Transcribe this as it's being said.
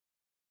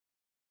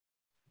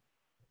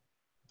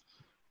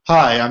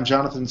Hi, I'm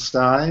Jonathan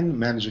Stein,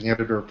 Managing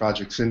Editor of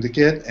Project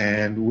Syndicate,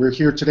 and we're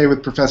here today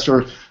with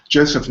Professor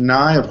Joseph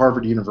Nye of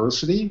Harvard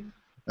University.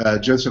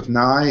 Joseph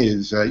Nye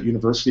is a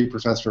university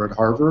professor at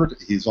Harvard.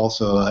 He's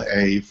also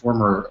a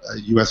former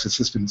U.S.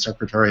 Assistant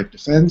Secretary of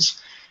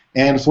Defense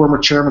and former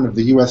chairman of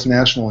the U.S.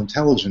 National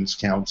Intelligence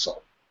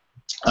Council.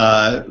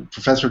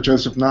 Professor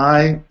Joseph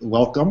Nye,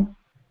 welcome.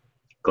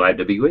 Glad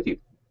to be with you.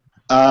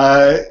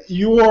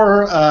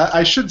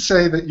 I should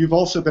say that you've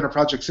also been a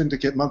Project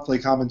Syndicate monthly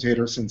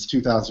commentator since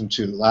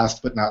 2002,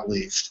 last but not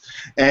least.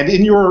 And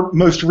in your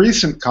most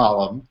recent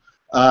column,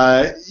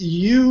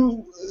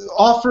 you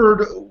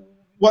offered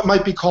what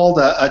might be called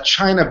a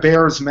China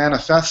Bears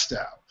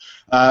manifesto.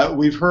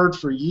 We've heard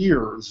for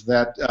years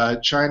that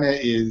China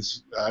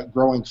is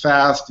growing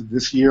fast.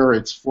 This year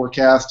it's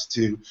forecast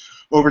to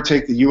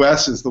overtake the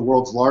U.S. as the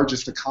world's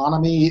largest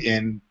economy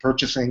in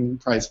purchasing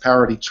price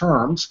parity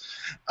terms.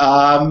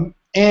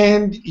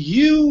 And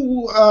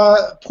you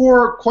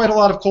pour quite a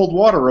lot of cold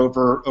water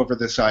over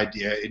this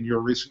idea in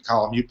your recent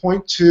column. You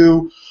point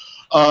to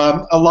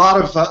a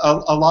lot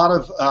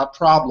of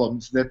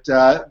problems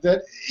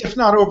that, if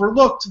not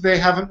overlooked, they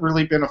haven't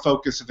really been a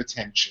focus of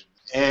attention.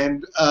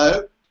 And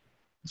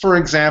for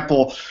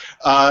example,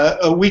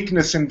 a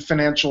weakness in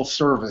financial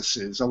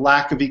services, a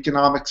lack of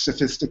economic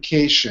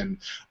sophistication,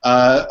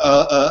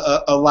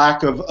 a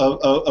lack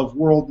of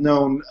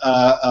world-known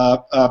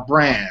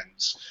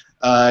brands.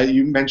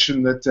 You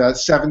mentioned that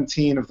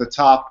 17 of the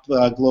top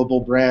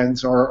global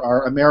brands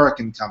are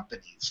American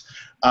companies.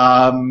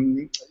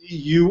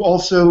 You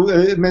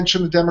also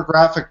mentioned the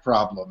demographic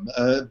problem.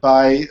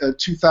 By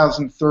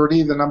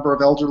 2030, the number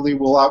of elderly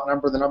will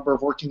outnumber the number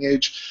of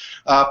working-age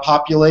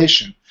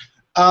population.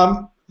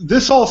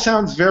 This all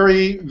sounds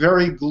very,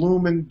 very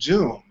gloom and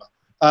doom.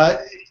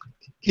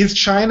 Is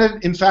China,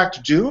 in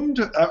fact, doomed?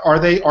 Is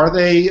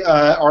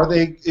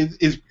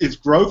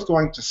growth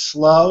going to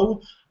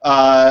slow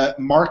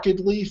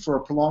markedly for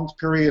a prolonged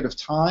period of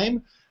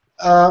time?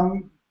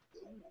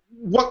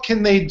 What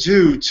can they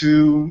do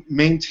to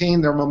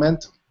maintain their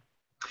momentum?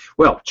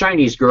 Well,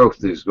 Chinese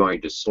growth is going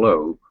to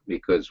slow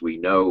because we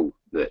know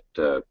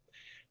that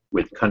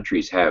when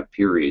countries have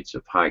periods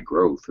of high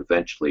growth,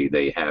 eventually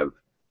they have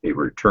a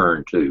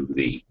return to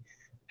the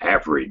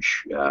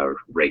average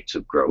rates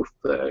of growth,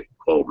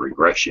 called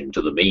regression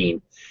to the mean.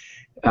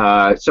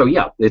 So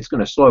yeah, it's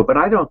going to slow, but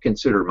I don't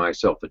consider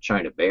myself a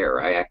China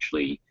bear. I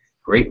actually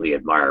greatly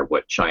admire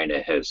what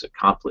China has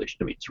accomplished.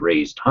 I mean, it's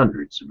raised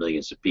hundreds of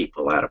millions of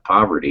people out of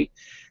poverty,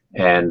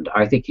 and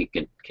I think it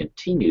can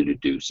continue to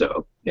do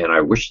so, and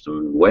I wish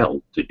them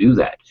well to do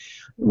that.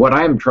 What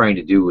I'm trying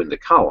to do in the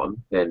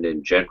column, and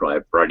in general,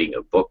 I'm writing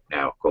a book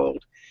now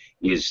called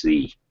Is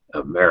the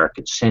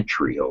American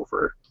Century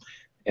Over?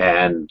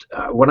 And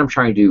what I'm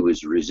trying to do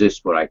is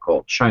resist what I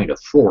call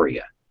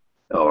Chinaphoria,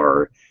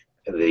 or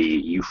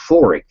the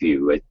euphoric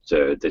view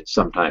that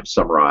sometimes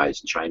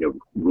summarized China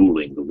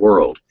ruling the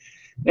world.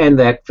 And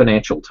that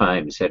Financial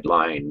Times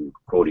headline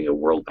quoting a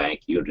World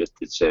Bank unit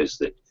that says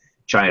that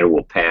China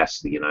will pass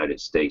the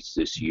United States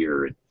this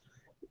year in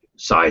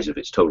size of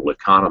its total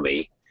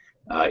economy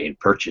in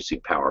purchasing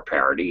power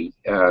parity,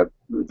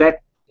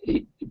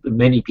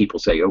 many people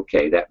say,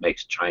 okay, that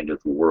makes China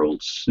the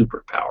world's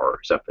superpower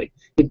or something.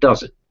 It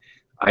doesn't.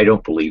 I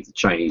don't believe the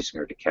Chinese are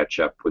going to catch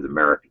up with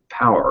American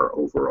power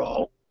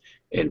overall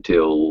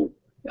until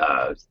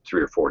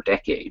 3 or 4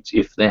 decades,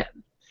 if then.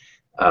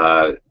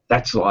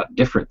 That's a lot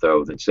different,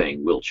 though, than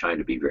saying, will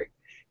China be very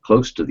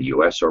close to the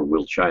U.S. or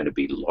will China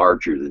be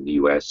larger than the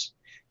U.S.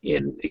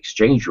 in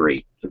exchange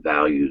rate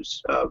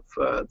values of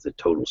the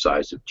total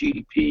size of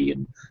GDP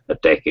in a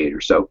decade or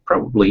so?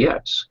 Probably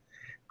yes.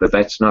 But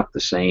that's not the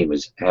same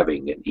as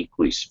having an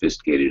equally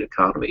sophisticated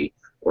economy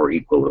or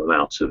equal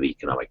amounts of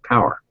economic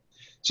power.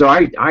 So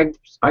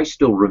I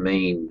still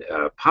remain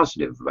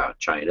positive about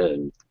China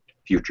and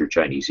future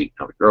Chinese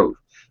economic growth.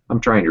 I'm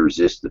trying to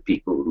resist the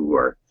people who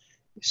are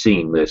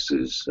seeing this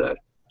as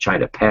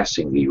China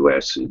passing the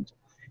U.S. in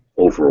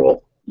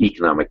overall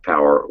economic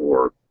power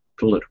or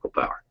political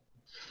power.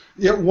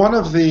 Yeah, one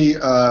of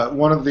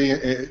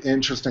the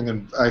interesting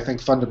and I think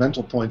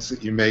fundamental points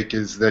that you make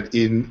is that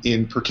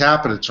in per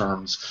capita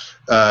terms,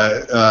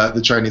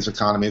 the Chinese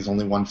economy is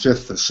only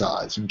 1/5 the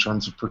size in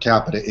terms of per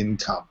capita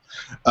income,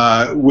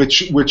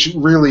 which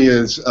really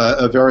is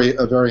a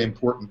very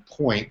important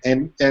point.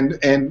 And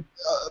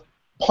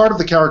part of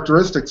the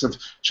characteristics of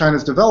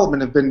China's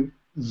development have been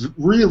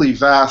really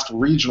vast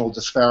regional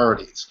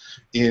disparities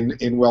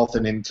in wealth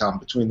and income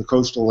between the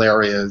coastal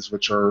areas,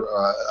 which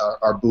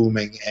are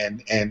booming,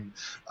 and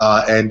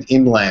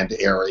inland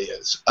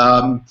areas.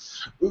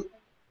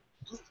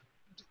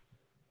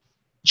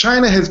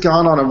 China has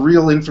gone on a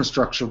real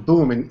infrastructure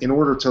boom in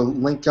order to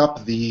link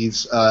up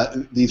these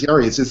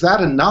areas. Is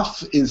that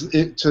enough? Is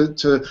it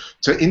to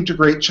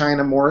integrate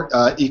China more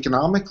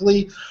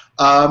economically?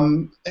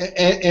 And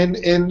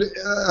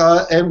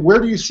where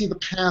do you see the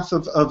path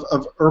of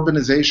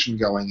urbanization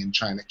going in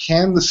China?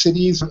 Can the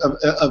cities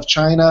of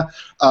China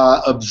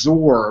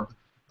absorb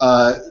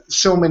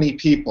so many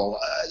people.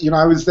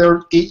 I was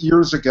there 8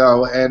 years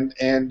ago and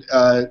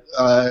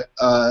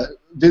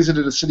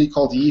visited a city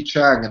called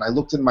Yichang, and I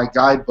looked in my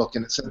guidebook,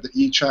 and it said that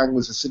Yichang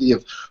was a city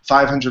of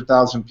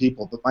 500,000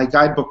 people, but my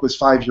guidebook was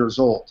 5 years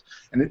old,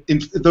 and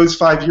in those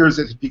 5 years,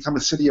 it had become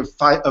a city of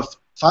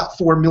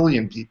 4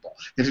 million people.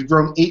 It had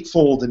grown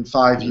eightfold in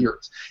 5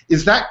 years.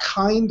 Is that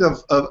kind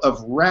of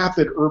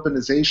rapid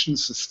urbanization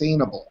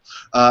sustainable?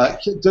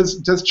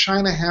 Does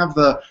China have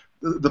the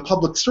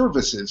public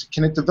services?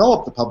 Can it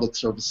develop the public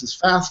services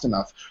fast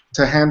enough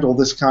to handle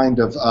this kind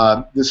of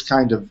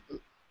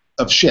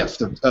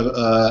shift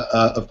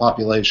of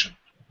population?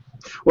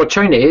 Well,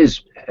 China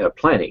is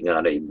planning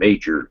on a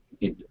major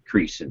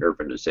increase in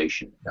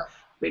urbanization. Yeah.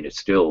 I mean, it's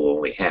still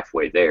only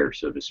halfway there,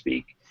 so to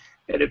speak.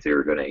 And if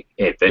they're going to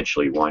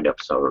eventually wind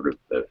up sort of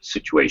a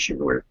situation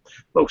where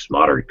most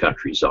modern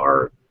countries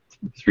are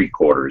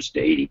 3/4 to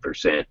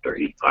 80% or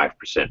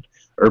 85%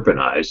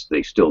 urbanized,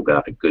 they still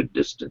got a good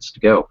distance to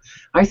go.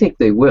 I think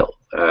they will.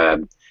 I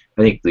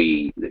think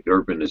the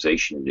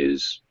urbanization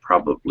is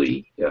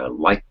probably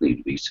likely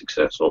to be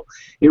successful.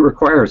 It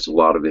requires a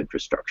lot of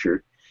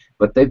infrastructure,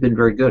 but they've been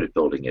very good at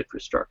building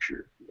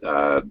infrastructure.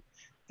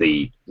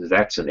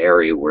 That's an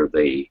area where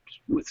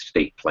with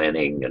state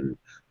planning and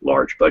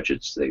large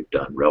budgets, they've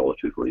done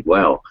relatively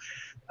well.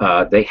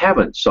 They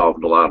haven't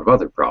solved a lot of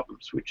other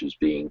problems, which is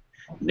being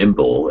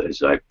nimble,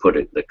 as I put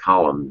it in the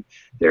column.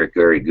 They're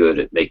very good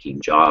at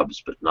making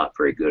jobs, but not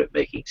very good at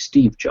making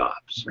Steve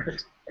Jobs.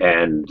 Right.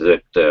 And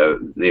that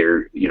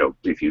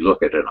if you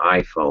look at an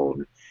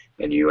iPhone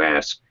and you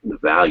ask the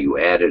value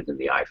added in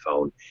the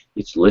iPhone,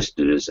 it's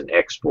listed as an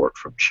export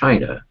from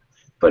China,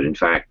 but in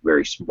fact, a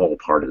very small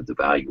part of the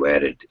value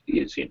added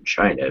is in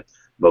China.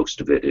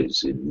 Most of it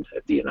is in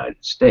the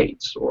United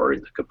States or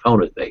in the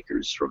component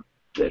makers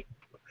that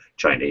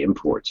China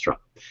imports from.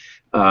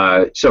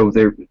 So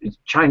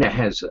China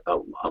has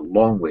a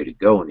long way to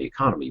go in the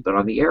economy, but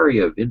on the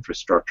area of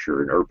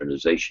infrastructure and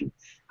urbanization,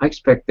 I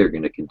expect they're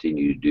going to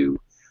continue to do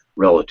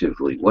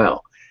relatively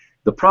well.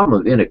 The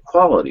problem of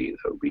inequality,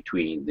 though,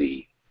 between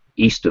the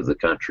east of the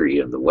country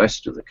and the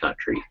west of the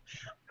country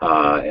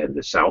and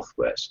the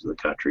southwest of the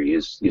country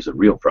is a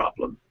real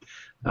problem.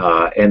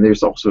 And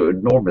there's also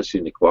enormous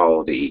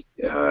inequality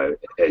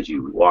as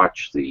you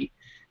watch the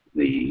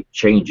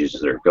changes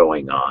that are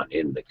going on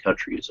in the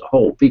country as a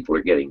whole. People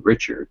are getting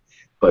richer,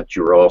 but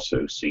you're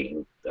also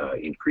seeing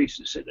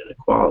increases in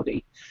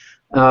inequality.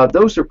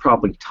 Those are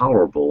probably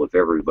tolerable if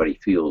everybody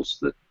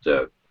feels that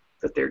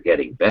they're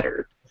getting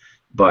better,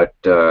 but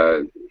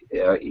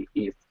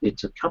if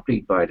it's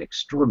accompanied by an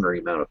extraordinary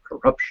amount of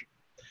corruption,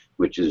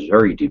 which is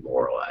very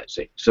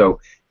demoralizing. So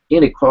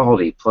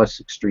inequality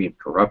plus extreme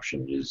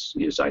corruption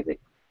is I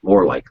think,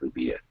 more likely to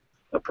be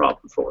a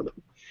problem for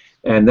them.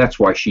 And that's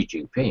why Xi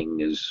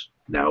Jinping has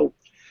now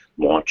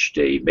launched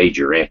a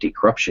major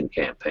anti-corruption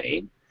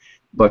campaign.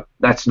 But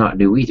that's not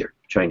new either.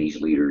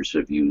 Chinese leaders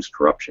have used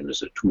corruption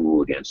as a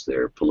tool against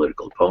their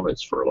political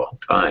opponents for a long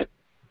time.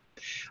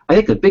 I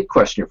think the big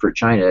question for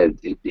China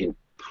in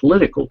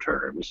political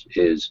terms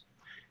is,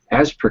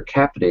 as per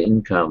capita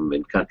income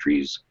in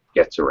countries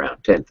gets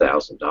around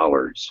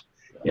 $10,000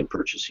 in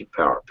purchasing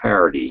power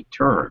parity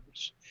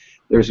terms,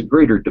 there's a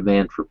greater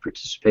demand for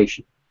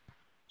participation.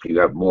 You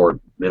have more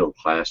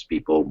middle-class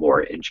people,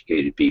 more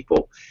educated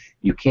people.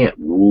 You can't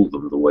rule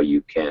them the way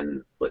you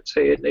can, let's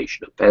say, a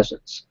nation of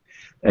peasants.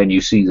 And you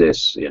see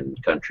this in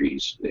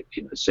countries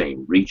in the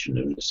same region,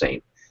 in the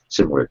same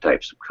similar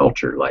types of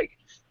culture, like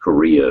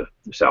Korea,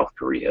 South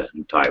Korea,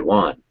 and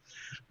Taiwan.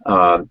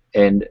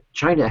 And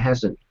China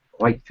hasn't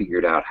quite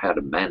figured out how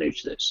to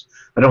manage this.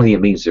 I don't think it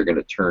means they're going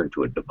to turn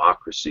to a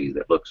democracy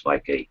that looks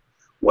like a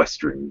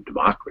Western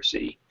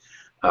democracy.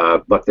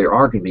 But there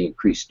are going to be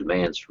increased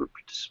demands for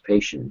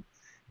participation,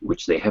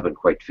 which they haven't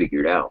quite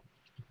figured out.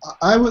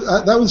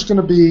 That was going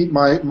to be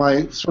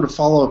my sort of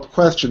follow-up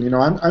question. You know,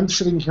 I'm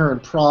sitting here in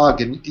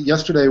Prague, and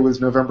yesterday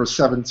was November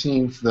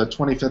 17th, the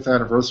 25th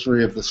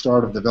anniversary of the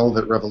start of the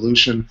Velvet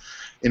Revolution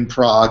in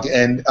Prague.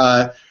 And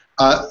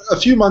a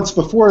few months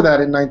before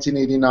that, in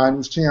 1989,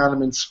 was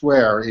Tiananmen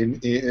Square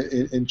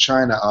in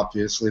China,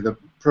 obviously, the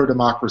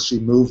pro-democracy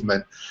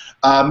movement.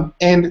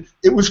 And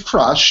it was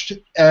crushed,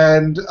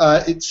 and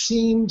it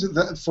seemed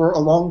that for a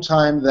long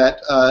time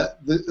that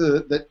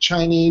that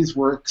Chinese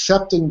were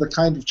accepting the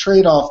kind of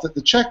trade-off that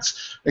the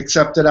Czechs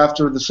accepted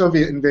after the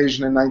Soviet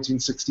invasion in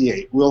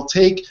 1968. We'll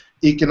take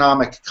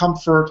economic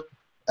comfort,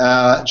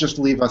 just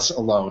leave us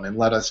alone and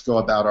let us go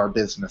about our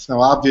business.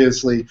 Now,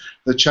 obviously,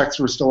 the Czechs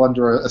were still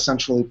under a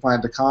centrally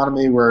planned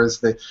economy, whereas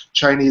the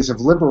Chinese have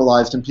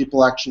liberalized and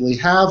people actually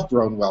have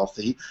grown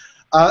wealthy.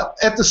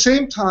 At the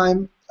same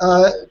time,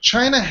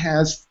 China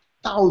has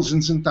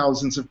thousands and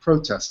thousands of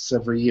protests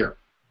every year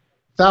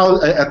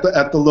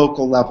at the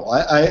local level.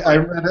 I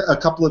read a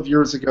couple of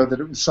years ago that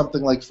it was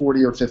something like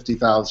 40 or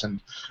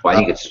 50,000. Well, I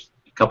think it's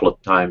a couple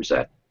of times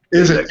that.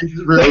 Is They, it, uh, is it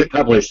they really?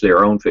 published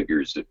their own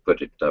figures that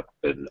put it up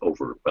in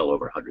well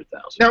over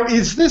 100,000. Now,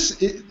 is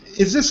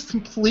this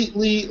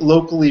completely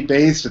locally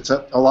based? It's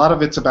a lot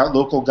of it's about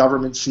local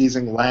government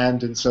seizing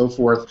land and so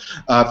forth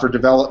for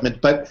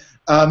development. But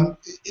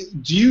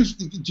do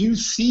you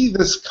see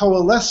this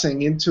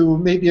coalescing into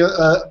maybe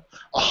a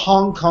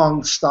Hong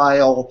Kong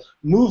style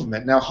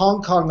movement? Now,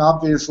 Hong Kong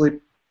obviously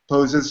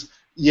poses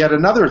yet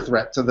another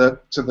threat to the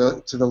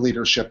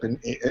leadership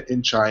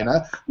in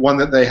China, one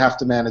that they have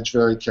to manage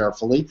very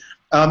carefully.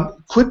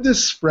 Could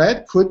this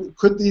spread?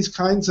 Could these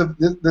kinds of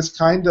this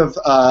kind of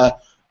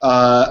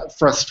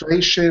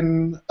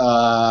frustration,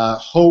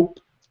 hope,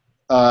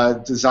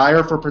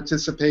 desire for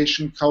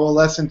participation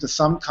coalesce into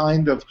some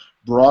kind of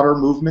broader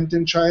movement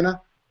in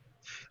China?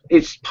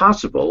 It's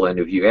possible, and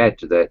if you add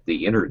to that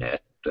the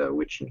internet,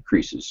 which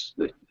increases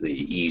the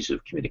ease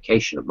of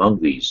communication among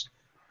these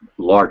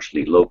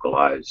largely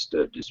localized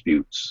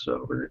disputes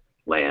over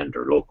land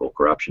or local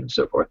corruption and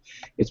so forth,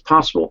 it's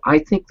possible. I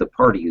think the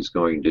party is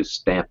going to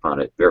stamp on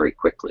it very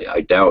quickly.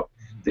 I doubt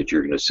that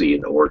you're going to see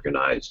an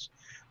organized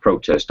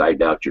protest. I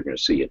doubt you're going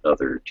to see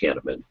another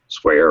Tiananmen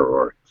Square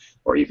or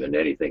even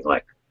anything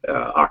like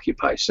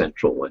Occupy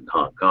Central in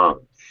Hong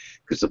Kong,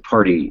 because the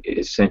party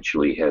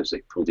essentially has a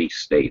police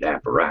state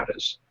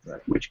apparatus, right,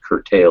 which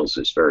curtails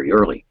this very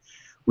early.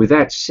 With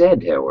that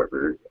said,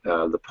 however,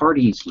 the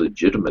party's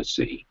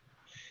legitimacy,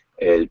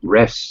 it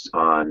rests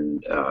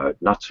on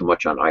not so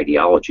much on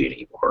ideology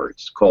anymore.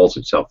 It calls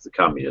itself the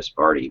Communist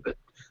Party, but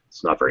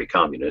it's not very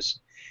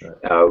communist.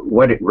 Right.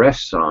 What it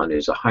rests on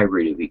is a high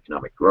rate of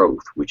economic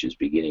growth, which is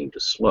beginning to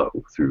slow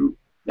through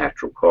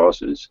natural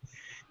causes,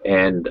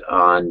 and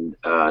on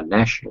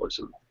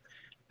nationalism,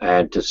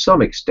 and to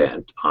some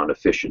extent on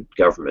efficient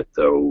government,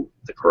 though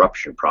the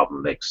corruption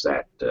problem makes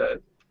that a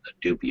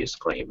dubious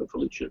claim of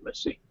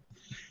legitimacy.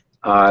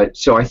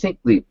 So I think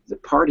the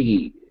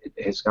party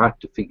has got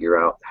to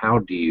figure out how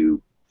do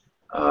you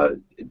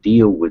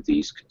deal with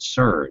these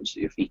concerns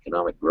if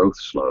economic growth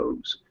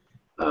slows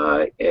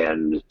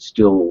and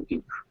still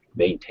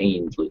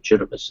maintain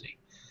legitimacy.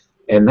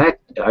 And that,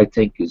 I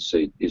think, is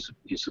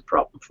a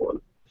problem for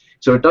them.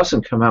 So it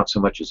doesn't come out so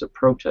much as a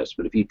protest,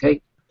 but if you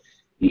take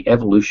the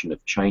evolution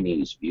of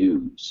Chinese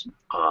views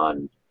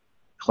on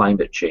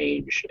climate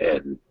change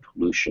and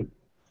pollution,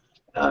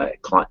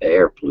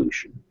 air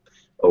pollution,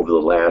 over the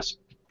last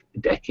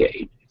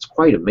decade, it's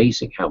quite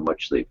amazing how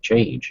much they've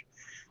changed.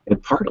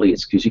 And partly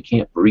it's because you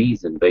can't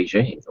breathe in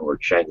Beijing or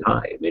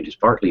Shanghai. I mean, it's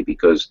partly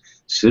because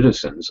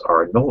citizens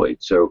are annoyed.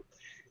 So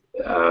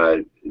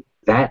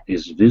that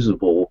is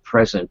visible,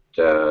 present,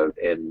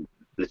 and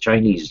the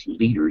Chinese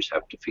leaders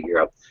have to figure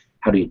out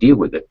how do you deal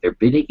with it. They're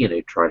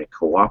beginning to try to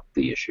co-opt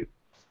the issue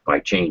by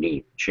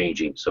changing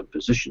some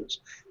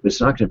positions, but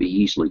it's not going to be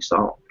easily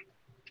solved.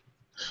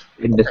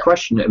 And the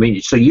question, I mean,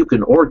 so you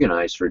can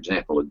organize, for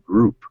example, a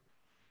group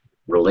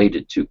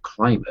related to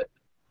climate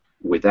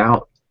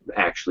without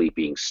actually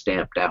being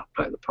stamped out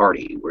by the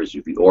party, whereas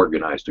if you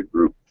organized a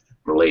group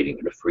relating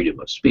to freedom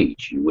of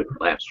speech, you wouldn't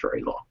last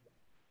very long.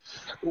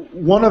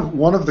 One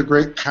of the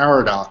great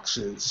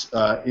paradoxes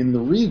in the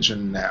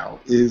region now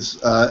is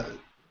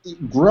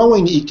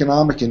growing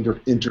economic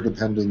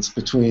interdependence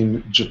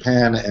between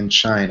Japan and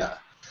China.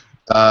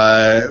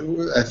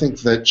 I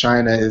think that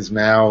China is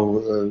now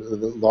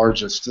the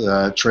largest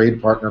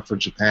trade partner for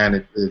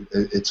Japan.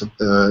 It's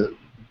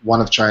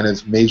one of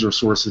China's major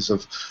sources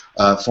of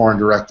foreign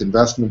direct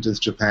investment is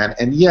Japan,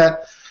 and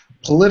yet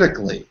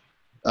politically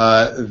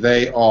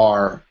they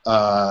are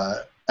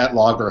at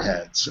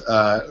loggerheads.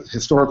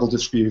 Historical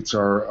disputes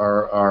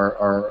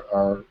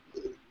are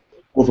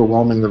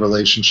overwhelming the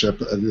relationship,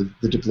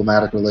 the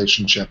diplomatic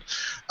relationship,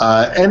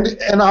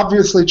 and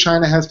obviously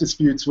China has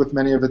disputes with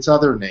many of its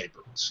other neighbors.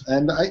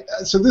 And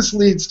so this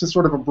leads to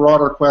sort of a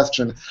broader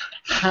question: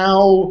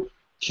 how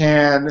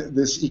can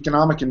this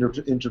economic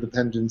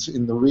interdependence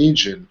in the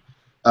region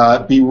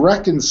be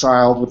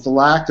reconciled with the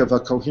lack of a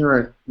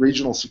coherent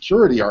regional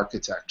security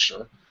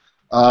architecture?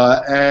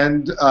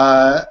 And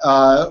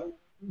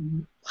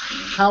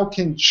how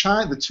can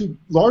China, the two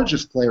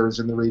largest players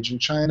in the region,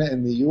 China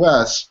and the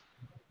U.S.,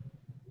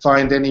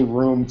 find any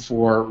room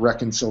for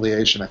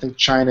reconciliation? I think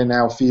China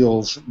now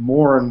feels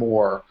more and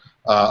more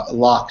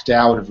locked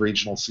out of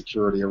regional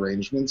security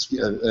arrangements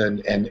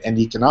and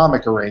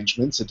economic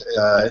arrangements.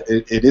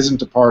 It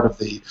isn't a part of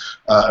the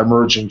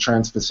emerging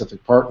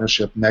Trans-Pacific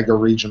Partnership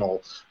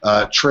mega-regional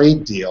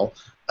trade deal.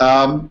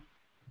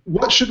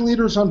 What should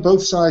leaders on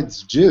both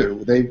sides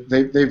do? They've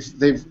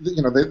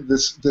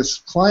this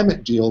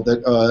climate deal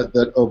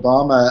that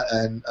Obama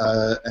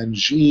and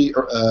Xi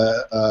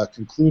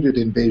concluded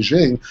in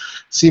Beijing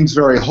seems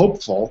very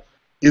hopeful.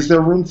 Is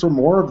there room for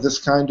more of this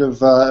kind of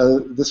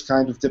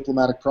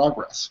diplomatic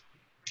progress?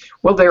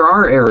 Well, there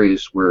are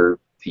areas where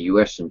the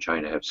U.S. and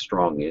China have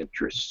strong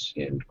interests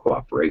in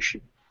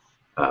cooperation.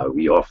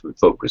 We often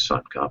focus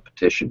on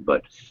competition,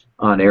 but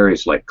on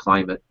areas like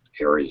climate,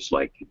 areas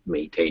like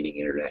maintaining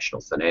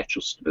international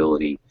financial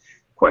stability,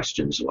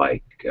 questions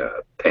like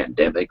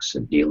pandemics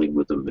and dealing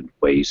with them in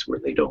ways where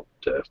they don't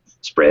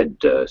spread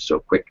so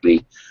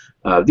quickly,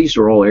 These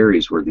are all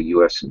areas where the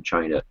U.S. and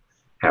China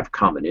have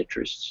common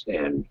interests,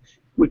 and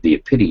would be a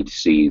pity to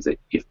see that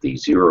if the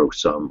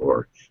zero-sum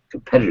or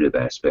competitive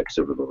aspects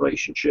of the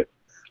relationship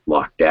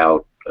locked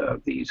out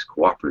these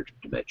cooperative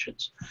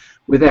dimensions.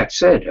 With that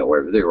said,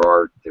 however, there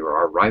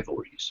are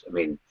rivalries. I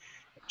mean,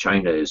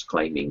 China is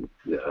claiming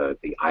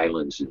the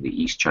islands in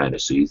the East China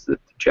Sea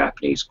that the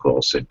Japanese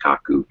call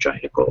Senkaku,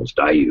 China calls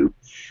Diaoyu,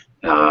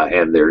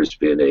 and there's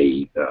been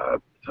a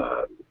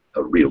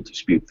real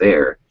dispute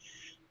there.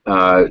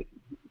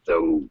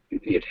 Though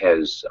it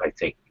has, I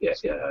think,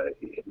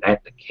 in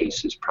that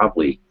case, is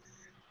probably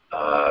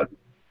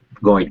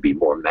going to be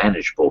more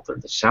manageable than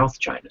the South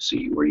China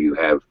Sea, where you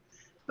have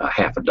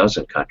half a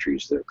dozen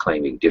countries that are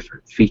claiming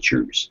different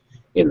features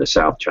in the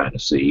South China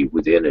Sea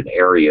within an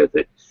area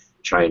that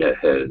China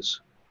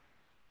has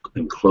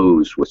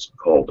enclosed what's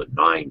called a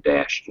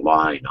 9-dashed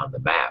line on the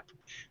map,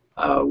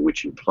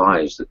 which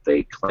implies that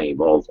they claim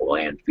all the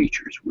land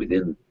features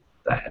within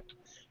that.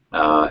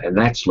 And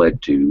that's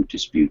led to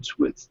disputes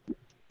with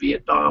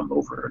Vietnam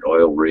over an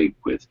oil rig,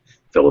 with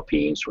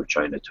Philippines, where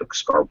China took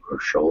Scarborough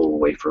Shoal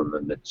away from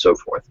them, and so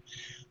forth.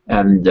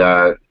 And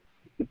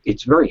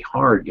it's very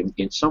hard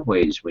in some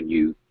ways when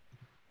you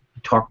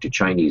talk to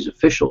Chinese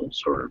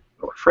officials or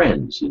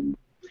friends, and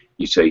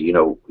you say, you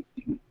know,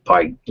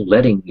 by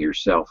letting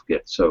yourself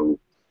get so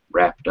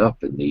wrapped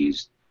up in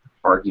these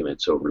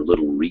arguments over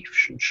little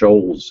reefs and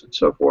shoals and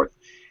so forth,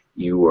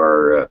 you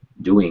are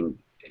doing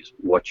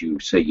what you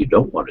say you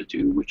don't want to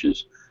do, which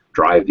is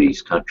drive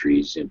these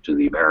countries into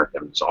the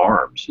Americans'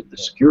 arms in the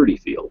security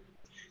field.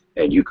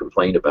 And you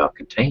complain about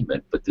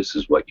containment, but this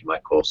is what you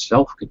might call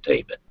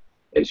self-containment.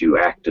 As you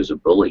act as a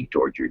bully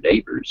toward your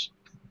neighbors,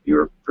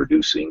 you're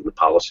producing the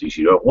policies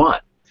you don't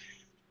want.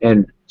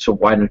 And so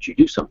why don't you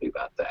do something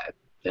about that?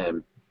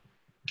 And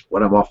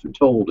what I'm often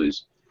told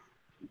is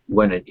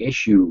when an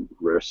issue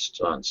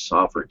rests on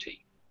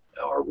sovereignty,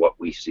 or what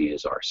we see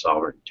as our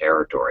sovereign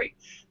territory,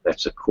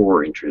 that's a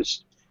core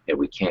interest, and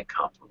we can't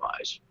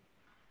compromise.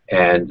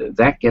 And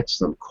that gets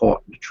them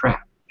caught in a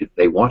trap. If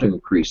they want to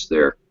increase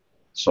their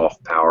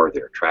soft power,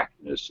 their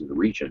attractiveness in the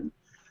region,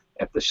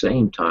 at the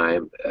same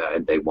time,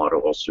 and they want to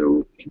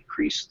also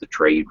increase the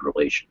trade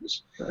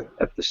relations, right.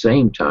 At the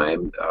same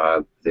time,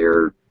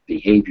 their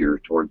behavior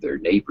toward their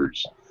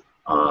neighbors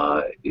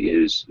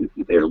is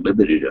they're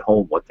limited at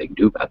home. What they can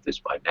do about this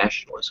by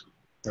nationalism.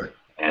 Right.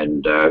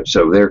 And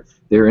so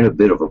they're in a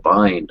bit of a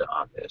bind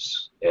on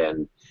this.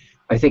 And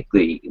I think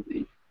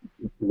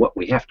what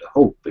we have to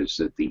hope is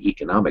that the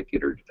economic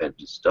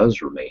interdependence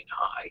does remain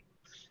high.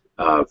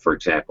 For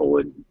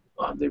example,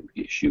 on the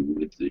issue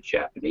with the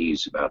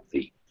Japanese about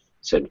the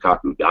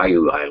Senkaku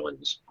Diaoyu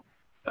Islands,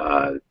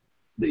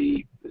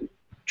 the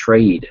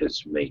trade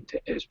has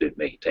been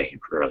maintained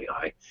fairly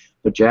high,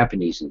 but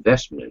Japanese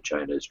investment in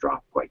China has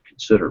dropped quite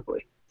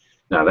considerably.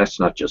 Now, that's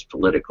not just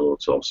political,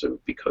 it's also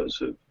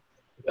because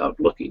of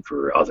looking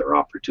for other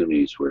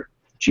opportunities where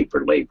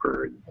cheaper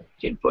labor and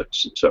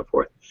inputs and so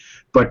forth.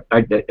 But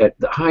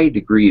the high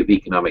degree of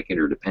economic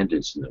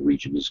interdependence in the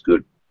region is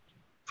good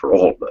for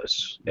all of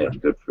us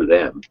and good for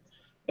them.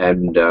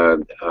 And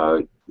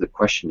the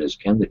question is,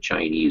 can the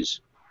Chinese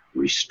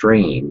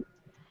restrain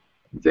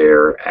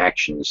their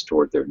actions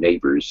toward their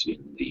neighbors,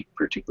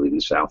 particularly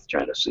the South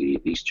China Sea,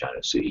 East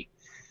China Sea,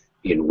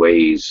 in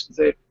ways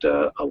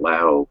that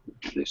allow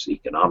this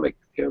economic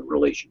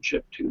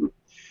relationship to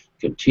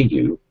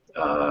continue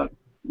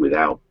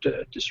without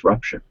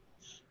disruption?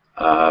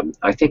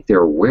 I think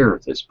they're aware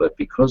of this, but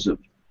because of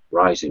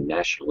rising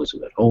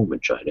nationalism at home in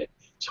China,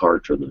 it's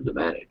hard for them to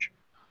manage.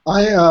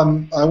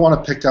 I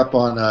want to pick up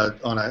on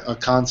a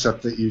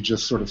concept that you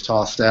just sort of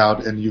tossed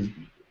out, and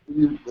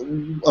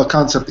a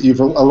concept that you've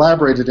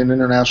elaborated in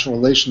international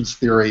relations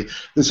theory,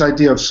 this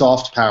idea of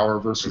soft power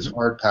versus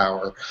hard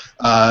power.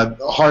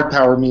 Hard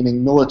power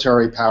meaning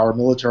military power,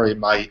 military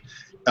might,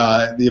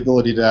 the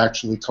ability to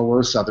actually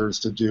coerce others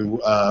to do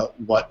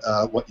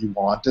what you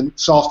want, and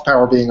soft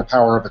power being a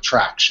power of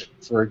attraction.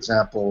 For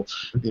example,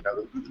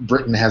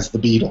 Britain has the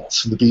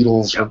Beatles. The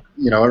Beatles,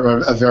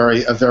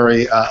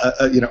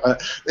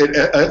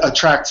 it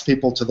attracts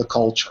people to the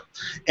culture.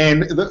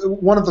 And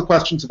one of the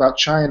questions about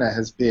China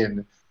has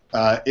been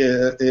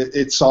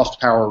its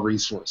soft power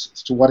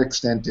resources. To what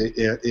extent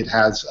it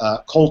has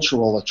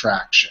cultural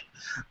attraction,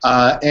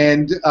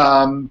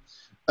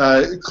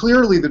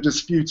 clearly, the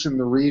disputes in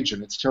the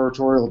region, its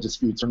territorial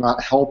disputes, are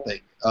not helping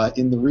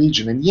in the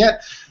region. And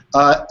yet,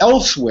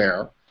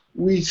 elsewhere,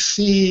 we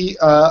see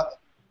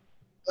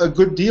a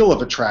good deal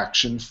of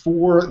attraction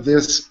for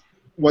this,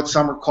 what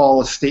some call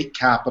a state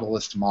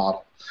capitalist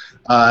model.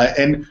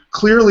 And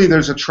clearly,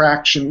 there's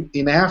attraction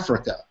in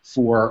Africa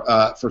for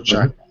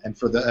China and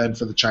for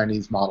the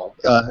Chinese model,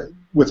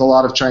 with a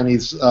lot of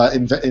Chinese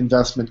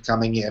investment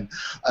coming in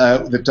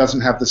that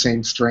doesn't have the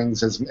same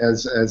strings as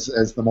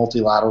the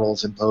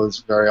multilaterals impose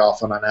very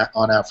often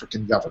on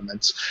African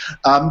governments.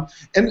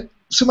 And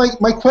so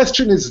my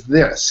question is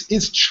this: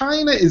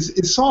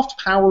 is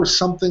soft power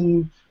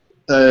something?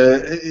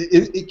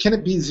 Can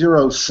it be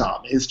zero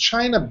sum? Is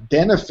China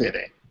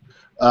benefiting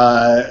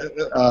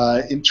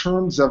in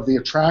terms of the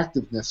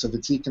attractiveness of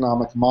its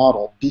economic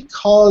model,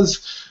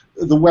 because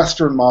the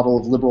Western model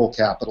of liberal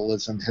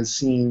capitalism has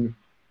seen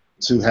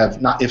to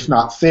have, not, if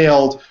not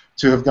failed,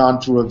 to have gone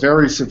through a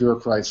very severe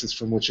crisis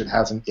from which it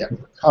hasn't yet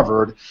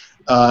recovered.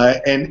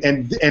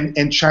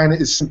 And China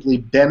is simply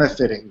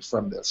benefiting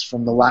from this,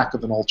 from the lack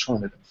of an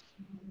alternative.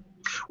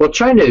 Well,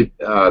 China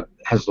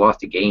has a lot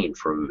to gain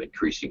from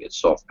increasing its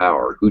soft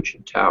power. Hu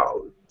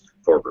Jintao,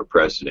 former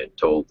president,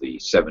 told the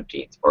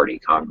 17th Party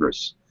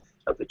Congress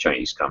of the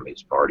Chinese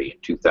Communist Party in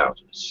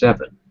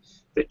 2007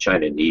 that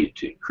China needed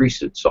to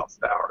increase its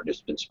soft power, and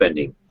has been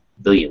spending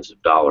billions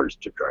of dollars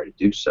to try to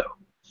do so.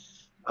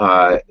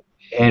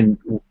 And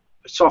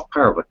soft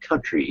power of a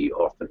country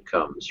often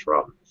comes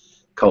from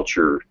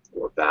culture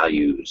or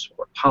values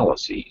or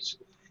policies.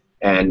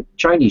 And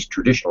Chinese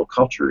traditional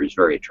culture is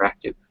very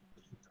attractive.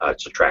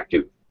 It's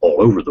attractive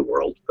all over the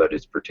world, but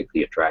it's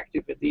particularly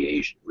attractive in the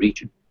Asian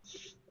region,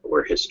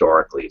 where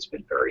historically it's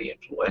been very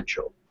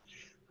influential.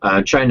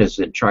 China's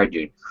then tried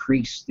to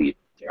increase the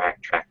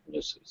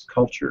attractiveness of its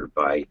culture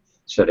by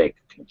setting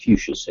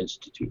Confucius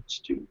institutes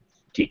to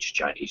teach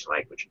Chinese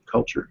language and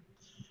culture.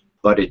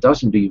 But it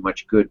doesn't do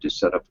much good to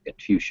set up a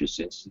Confucius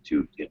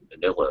Institute in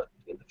Manila,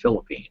 in the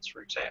Philippines,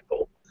 for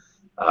example,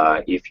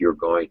 if you're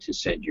going to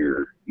send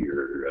your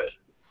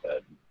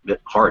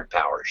hard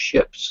power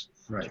ships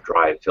to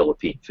drive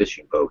Philippine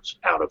fishing boats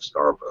out of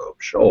Scarborough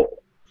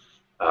Shoal.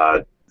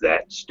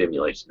 That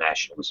stimulates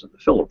nationalism in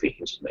the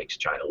Philippines and makes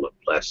China look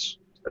less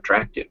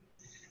attractive.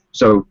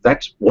 So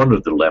that's one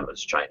of the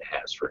dilemmas China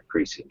has for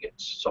increasing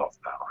its soft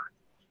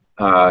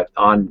power.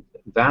 On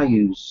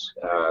values,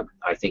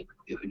 I think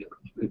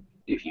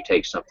if you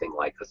take something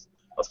like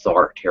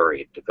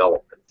authoritarian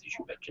development, as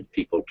you mentioned,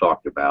 people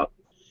talked about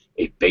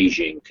a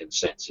Beijing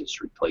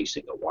consensus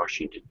replacing a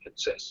Washington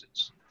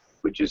consensus,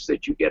 which is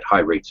that you get high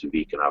rates of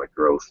economic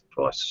growth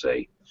plus,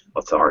 say,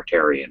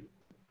 authoritarian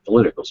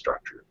political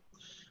structure.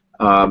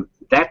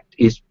 That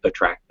is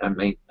attractive.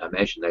 I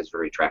imagine that's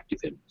very attractive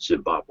in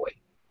Zimbabwe.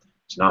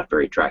 It's not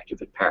very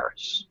attractive in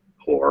Paris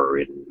or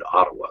in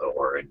Ottawa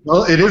or in.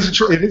 Well, it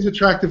is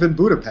attractive in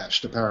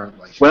Budapest,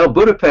 apparently. Well,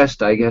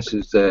 Budapest, I guess,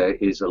 is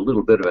a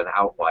little bit of an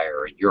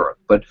outlier in Europe,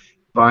 but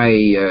by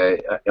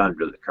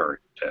under the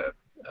current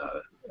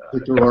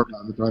Viktor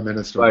Orban, the prime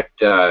minister.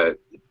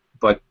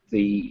 But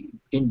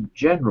in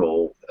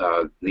general,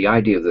 the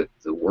idea that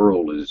the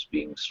world is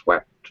being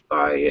swept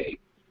by a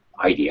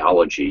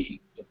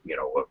ideology,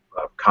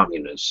 of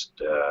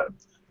communist,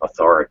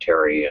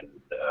 authoritarian,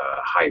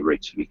 high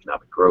rates of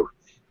economic growth,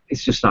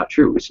 it's just not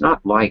true. It's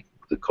not like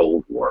the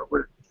Cold War,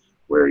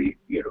 where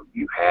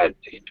you had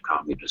in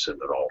communism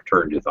an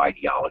alternative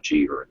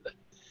ideology, or in the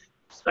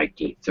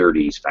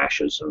 1930s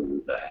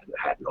fascism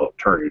had an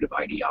alternative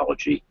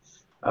ideology.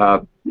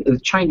 The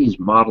Chinese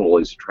model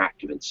is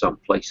attractive in some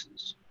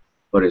places,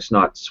 but it's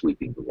not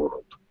sweeping the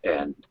world.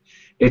 And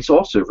it's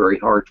also very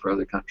hard for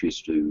other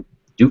countries to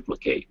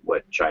duplicate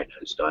what China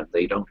has done.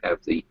 They don't have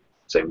the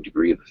same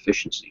degree of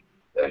efficiency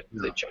that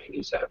the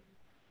Chinese have.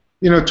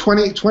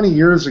 20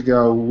 years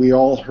ago, we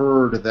all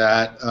heard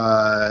that,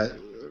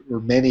 or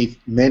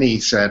many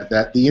said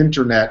that the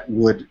internet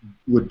would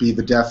be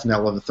the death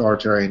knell of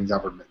authoritarian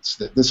governments.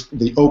 That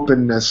the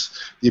openness,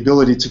 the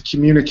ability to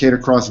communicate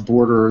across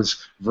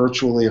borders,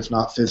 virtually if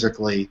not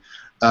physically,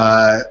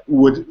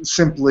 would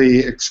simply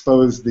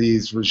expose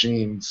these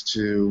regimes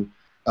to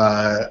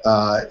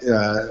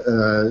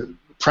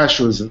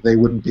pressures that they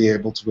wouldn't be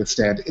able to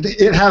withstand.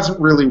 It hasn't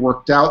really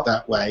worked out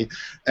that way,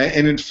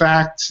 and in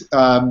fact,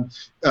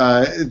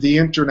 the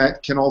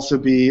internet can also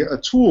be a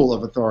tool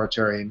of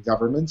authoritarian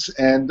governments,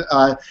 and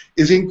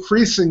is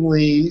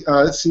increasingly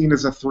seen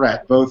as a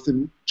threat, both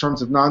in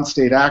terms of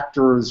non-state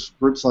actors,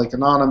 groups like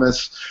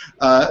Anonymous,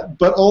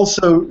 but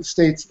also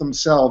states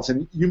themselves.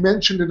 And you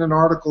mentioned in an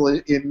article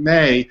in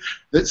May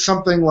that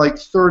something like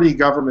 30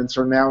 governments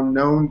are now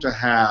known to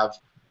have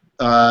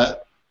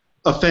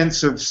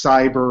offensive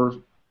cyber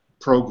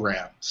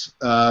programs,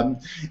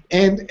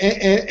 and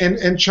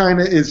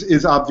China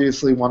is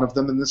obviously one of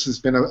them, and this has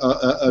been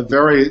a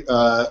very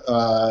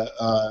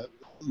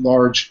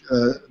large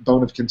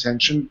bone of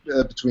contention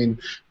between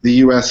the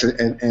U.S.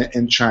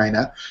 and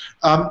China.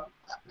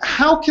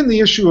 How can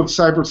the issue of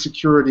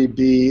cybersecurity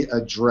be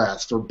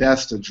addressed, or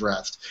best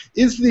addressed?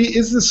 Is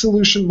the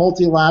solution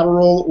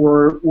multilateral,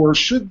 or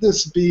should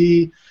this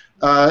be?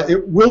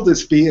 Will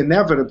this be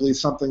inevitably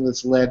something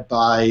that's led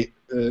by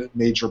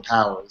major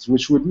powers,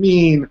 which would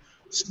mean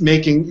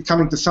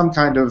coming to some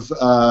kind of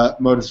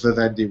modus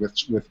vivendi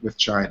with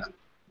China?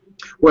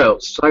 Well,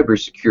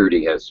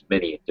 cybersecurity has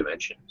many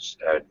dimensions,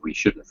 and we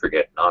shouldn't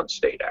forget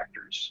non-state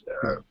actors.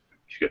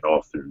 Should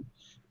often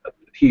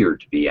appear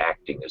to be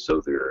acting as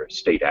though they're a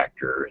state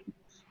actor,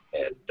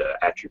 and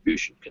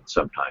attribution can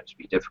sometimes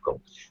be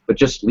difficult. But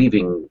just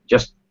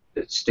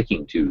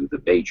sticking to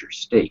the major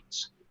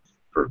states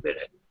for a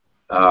minute,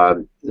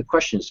 the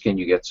question is, can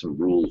you get some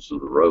rules of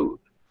the road?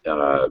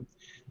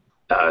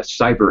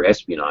 Cyber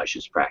espionage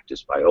is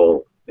practiced by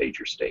all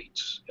major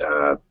states.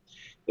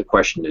 The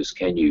question is,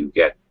 can you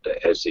get,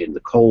 as in the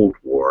Cold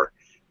War,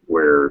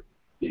 where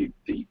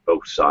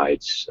both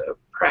sides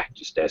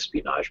practiced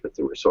espionage, but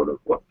there were sort of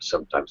what was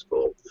sometimes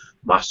called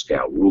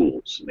Moscow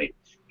rules. I mean,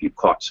 if you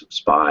caught some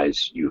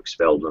spies, you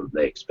expelled them.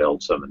 They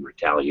expelled some in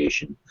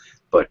retaliation,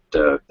 but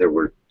there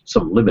were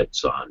some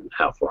limits on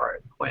how far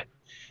it went.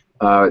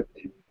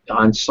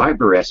 On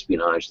cyber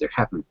espionage, there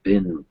haven't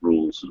been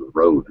rules of the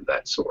road of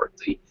that sort.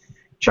 The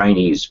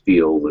Chinese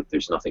feel that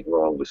there's nothing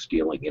wrong with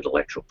stealing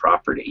intellectual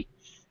property.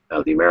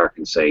 The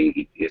Americans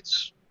say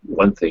it's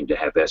one thing to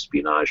have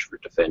espionage for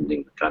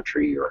defending the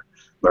country or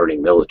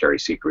learning military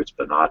secrets,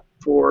 but not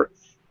for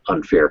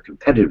unfair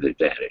competitive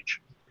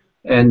advantage.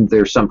 And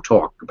there's some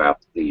talk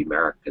about the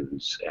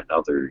Americans and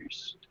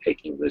others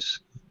taking this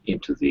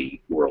into the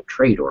World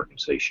Trade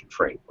Organization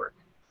framework,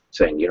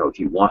 saying, you know, if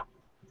you want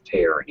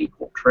fair and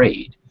equal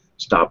trade,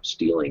 stop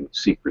stealing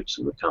secrets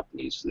of the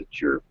companies that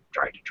you're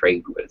trying to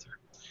trade with.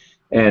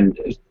 And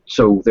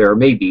so there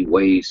may be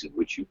ways in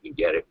which you can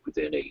get it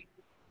within a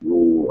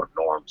rule or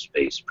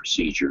norms-based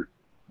procedure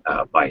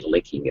by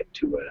linking it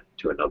to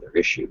another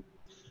issue.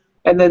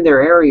 And then there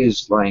are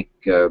areas like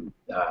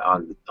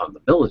on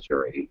the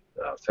military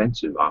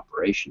offensive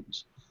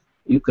operations.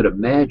 You could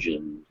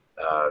imagine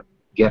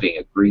getting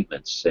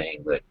agreements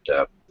saying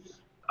that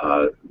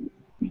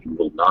you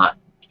will not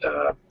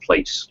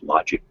place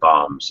logic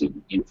bombs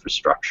in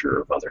infrastructure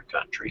of other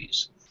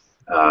countries,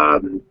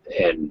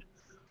 and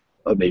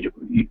I mean,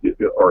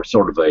 or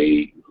sort of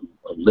a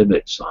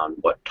limits on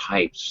what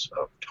types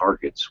of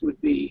targets would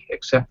be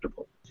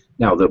acceptable.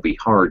 Now, they'll be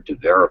hard to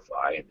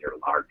verify, and there are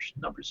large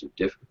numbers of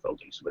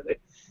difficulties with it,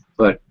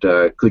 but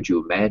could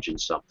you imagine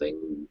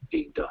something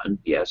being done?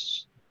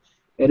 Yes.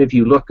 And if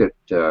you look at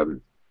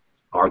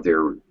are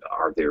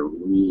there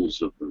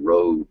rules of the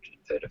road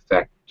that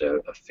affect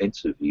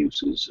offensive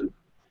uses of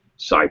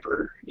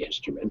cyber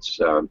instruments?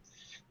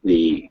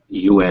 The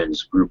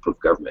UN's group of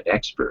government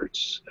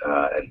experts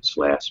at its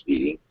last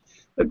meeting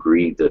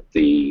agreed that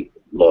the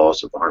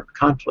laws of armed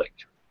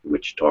conflict,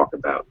 which talk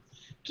about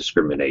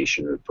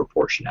discrimination or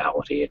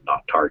proportionality and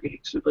not targeting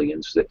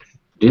civilians, that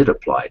did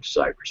apply to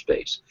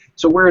cyberspace.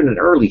 So we're in an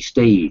early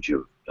stage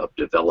of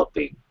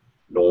developing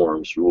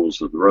norms,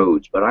 rules of the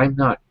roads, but I'm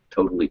not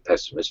totally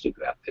pessimistic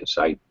about this.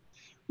 I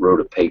wrote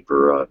a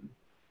paper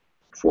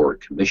for a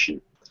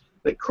commission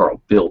that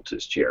Carl Bildt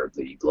is chair of,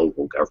 the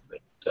Global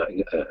Government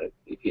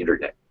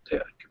Internet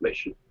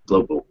Commission,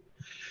 Global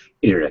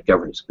Internet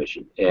Governance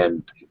Commission,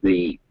 and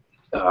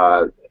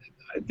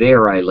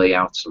there I lay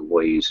out some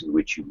ways in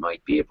which you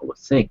might be able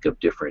to think of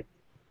different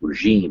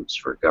regimes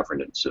for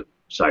governance of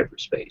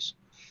cyberspace.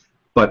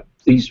 But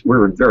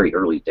we're in very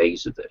early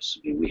days of this.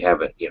 I mean, we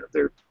haven't, you know,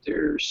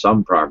 there's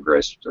some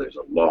progress, but there's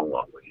a long,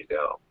 long way to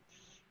go.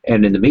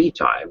 And in the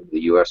meantime,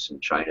 the U.S.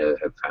 and China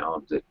have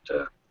found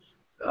that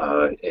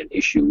an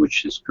issue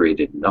which has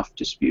created enough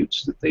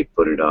disputes that they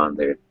put it on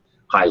their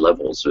high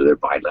levels of their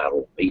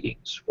bilateral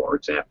meetings. For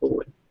example,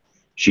 when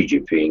Xi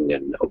Jinping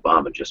and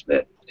Obama just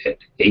met at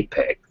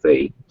APEC,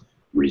 they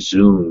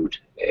resumed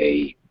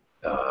a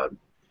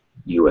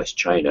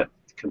U.S.-China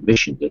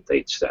commission that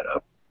they'd set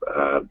up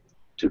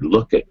to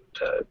look at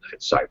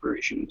cyber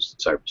issues,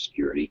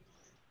 cybersecurity.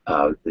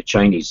 The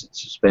Chinese had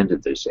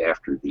suspended this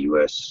after the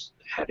U.S.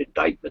 had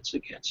indictments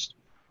against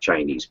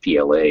Chinese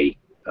PLA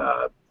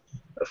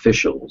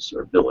officials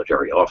or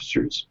military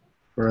officers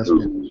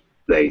who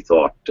they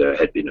thought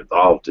had been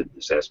involved in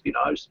this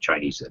espionage. The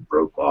Chinese then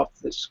broke off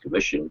this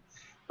commission.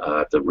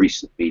 The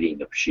recent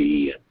meeting of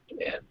Xi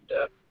and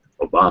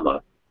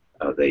Obama,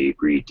 they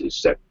agreed to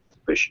set the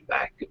commission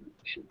back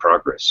in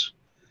progress.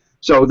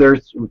 So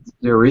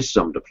there is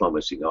some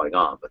diplomacy going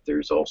on, but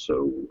there's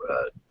also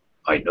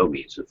by no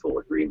means a full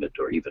agreement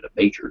or even a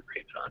major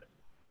agreement on it.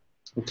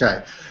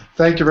 Okay.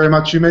 Thank you very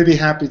much. You may be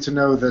happy to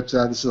know that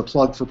this is a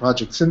plug for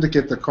Project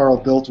Syndicate, that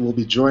Carl Bildt will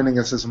be joining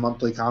us as a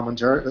monthly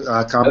commentator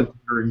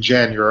in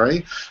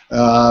January.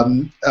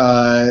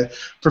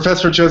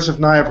 Professor Joseph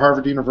Nye of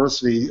Harvard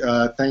University,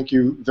 thank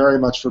you very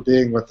much for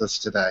being with us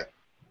today.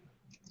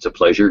 It's a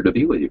pleasure to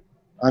be with you.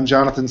 I'm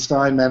Jonathan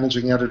Stein,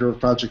 Managing Editor of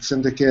Project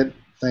Syndicate.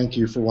 Thank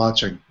you for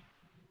watching.